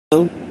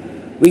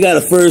We got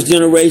a first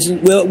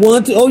generation. Well,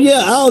 one, two, oh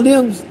yeah, all of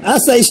them. I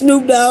say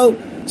Snoop Dogg,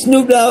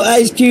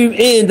 Ice Cube,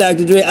 and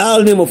Dr. Dre. All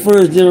of them are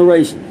first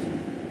generation.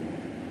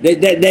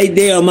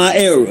 They are my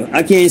era.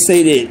 I can't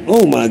say that.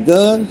 Oh my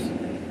God,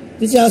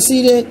 did y'all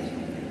see that?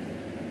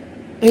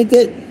 Ain't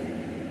that?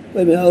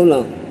 Wait a minute, hold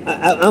on.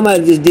 I might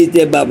have just did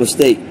that by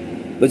mistake,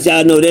 but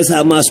y'all know that's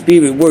how my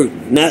spirit works.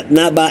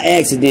 Not by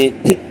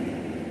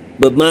accident,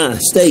 but my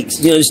mistakes.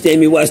 You understand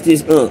me? Watch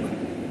this.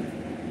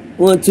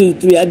 1, 2,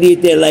 3, I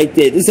did that like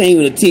that. This ain't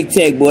even a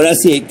tic-tac board. I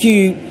said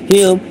Cube,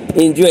 him,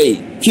 and Dre.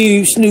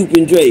 Cube, Snoop,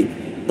 and Dre.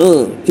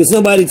 Can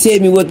somebody tell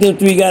me what them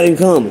three got in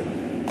common?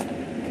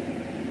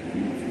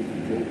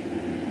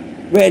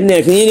 Right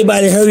now, can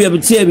anybody hurry up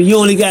and tell me? You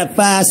only got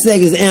 5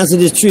 seconds to answer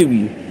this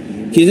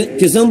tribute.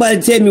 Can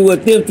somebody tell me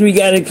what them three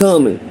got in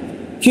common?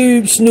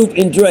 Cube, Snoop,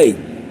 and Dre.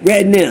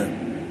 Right now.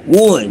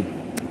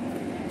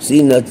 1.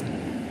 See nothing.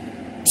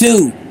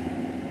 2.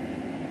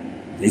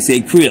 They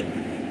say Crip.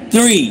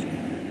 3.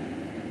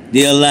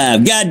 They're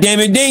alive. God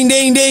damn it. Ding,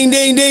 ding, ding,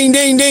 ding, ding,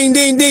 ding, ding,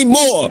 ding, ding.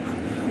 More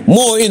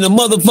in the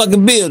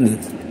motherfucking building.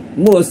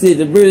 More said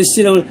the British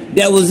shit on.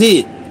 That was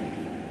it.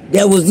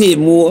 That was it,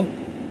 more.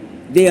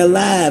 They're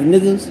alive,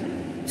 niggas.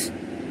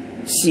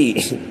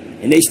 Shit.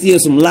 And they still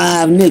some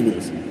live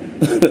niggas.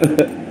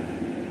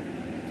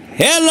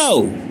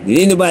 Hello. Did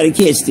anybody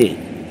catch that?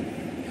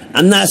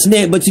 I'm not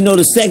snapped, but you know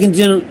the second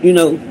general, you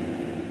know.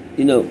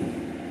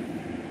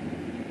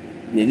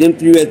 And them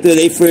three right there,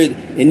 they first,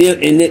 and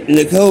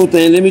the whole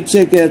thing. Let me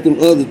check out them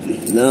other three.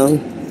 No,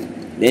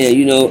 man,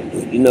 you know,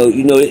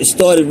 it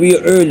started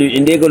real early,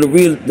 and they're gonna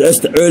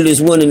that's the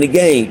earliest one in the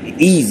game.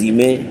 Easy,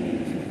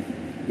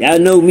 man. Y'all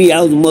know me.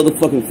 I was a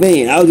motherfucking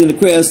fan. I was in the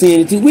crowd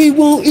saying it too. We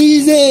want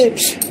Easy.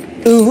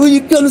 When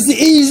you come to see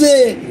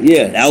Easy?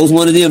 Yeah, that was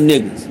one of them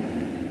niggas.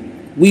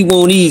 We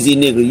want Easy,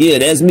 nigga. Yeah,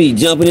 that's me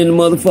jumping in the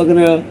motherfucking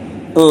air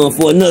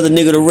for another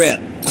nigga to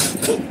rap.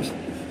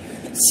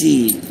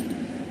 Shit.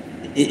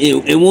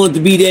 And wanted to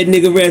be that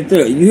nigga right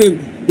there. You hear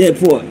that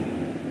part?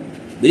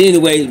 But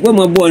anyway, what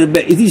my boy in the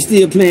back? If he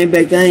still playing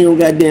back there, I ain't gonna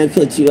goddamn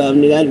cut you off,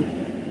 nigga.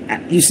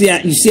 You see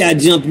I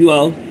jump you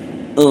off.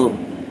 I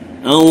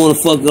don't want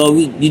to fuck off.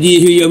 You did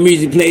hear your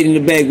music played in the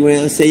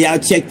background. Say y'all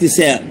check this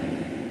out.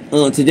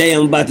 Today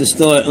I'm about to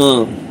start.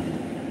 I'm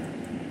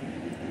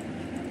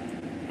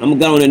gonna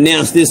go and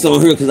announce this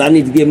on her because I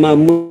need to get my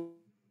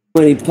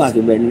money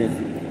pocket right now.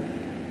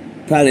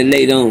 Probably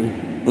later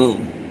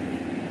on.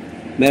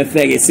 Matter of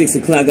fact, at 6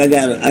 o'clock, I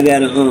got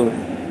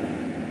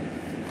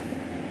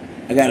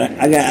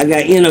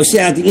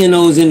shout out to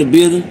N.O.'s in the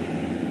building.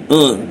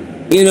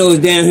 N.O.'s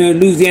down here,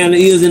 Louisiana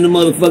is in the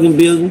motherfucking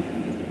building.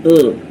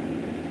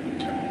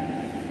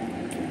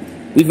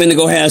 We finna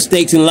go have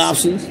steaks and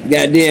lobsters.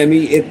 Goddamn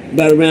me,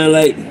 about around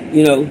like,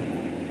 you know,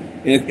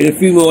 in a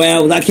few more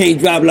hours. I can't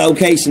drop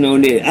location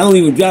on that. I don't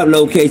even drop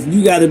location.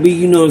 You gotta be,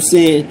 you know what I'm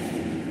saying?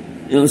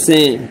 You know what I'm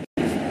saying?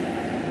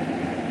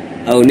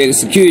 Oh, nigga,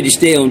 security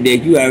stay on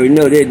deck. You already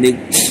know that,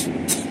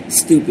 nigga.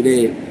 Stupid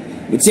ass.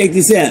 But check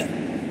this out.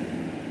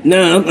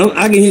 Nah,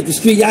 I can hit the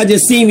street. Y'all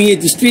just see me hit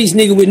the streets,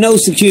 nigga, with no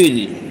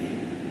security.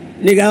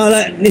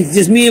 Nigga, nigga,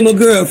 just me and my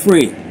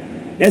girlfriend.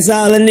 That's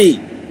all I need.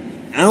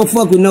 I don't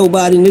fuck with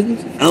nobody,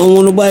 niggas. I don't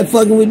want nobody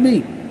fucking with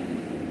me.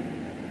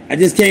 I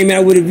just came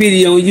out with a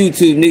video on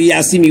YouTube, nigga.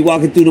 Y'all see me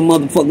walking through the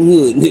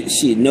motherfucking hood.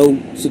 Shit, no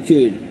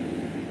security.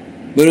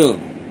 But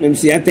let me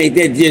see. I think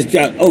that just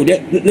dropped. Oh,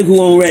 look who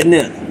on right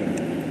now.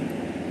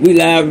 We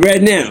live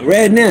right now,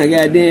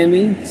 goddamn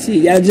me. See,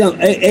 y'all jump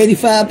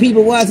 85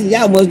 people watching.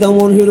 Y'all must don't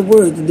want to hear the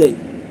word today.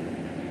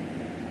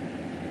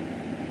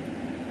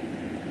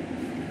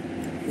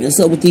 What's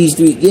up with these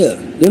three? Yeah,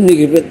 them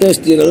niggas right there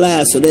still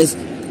alive. So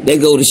they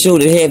go to show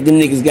that half them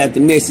niggas got the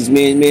message,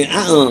 man.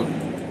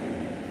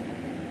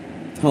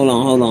 Hold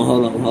on.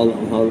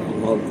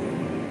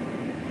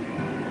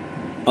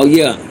 Oh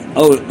yeah.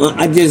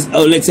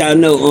 Let y'all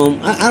know.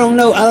 I don't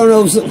know.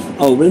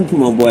 Let me put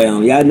my boy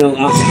on. Y'all know.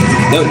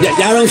 Y'all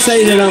don't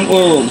say that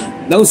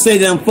don't say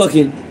that I'm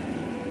fucking.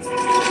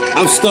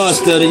 I'm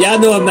star-studded. Y'all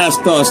know I'm not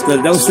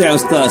star-studded. Don't say I'm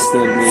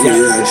star-studded, man. Y'all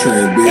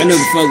know what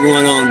the fuck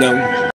going on, though.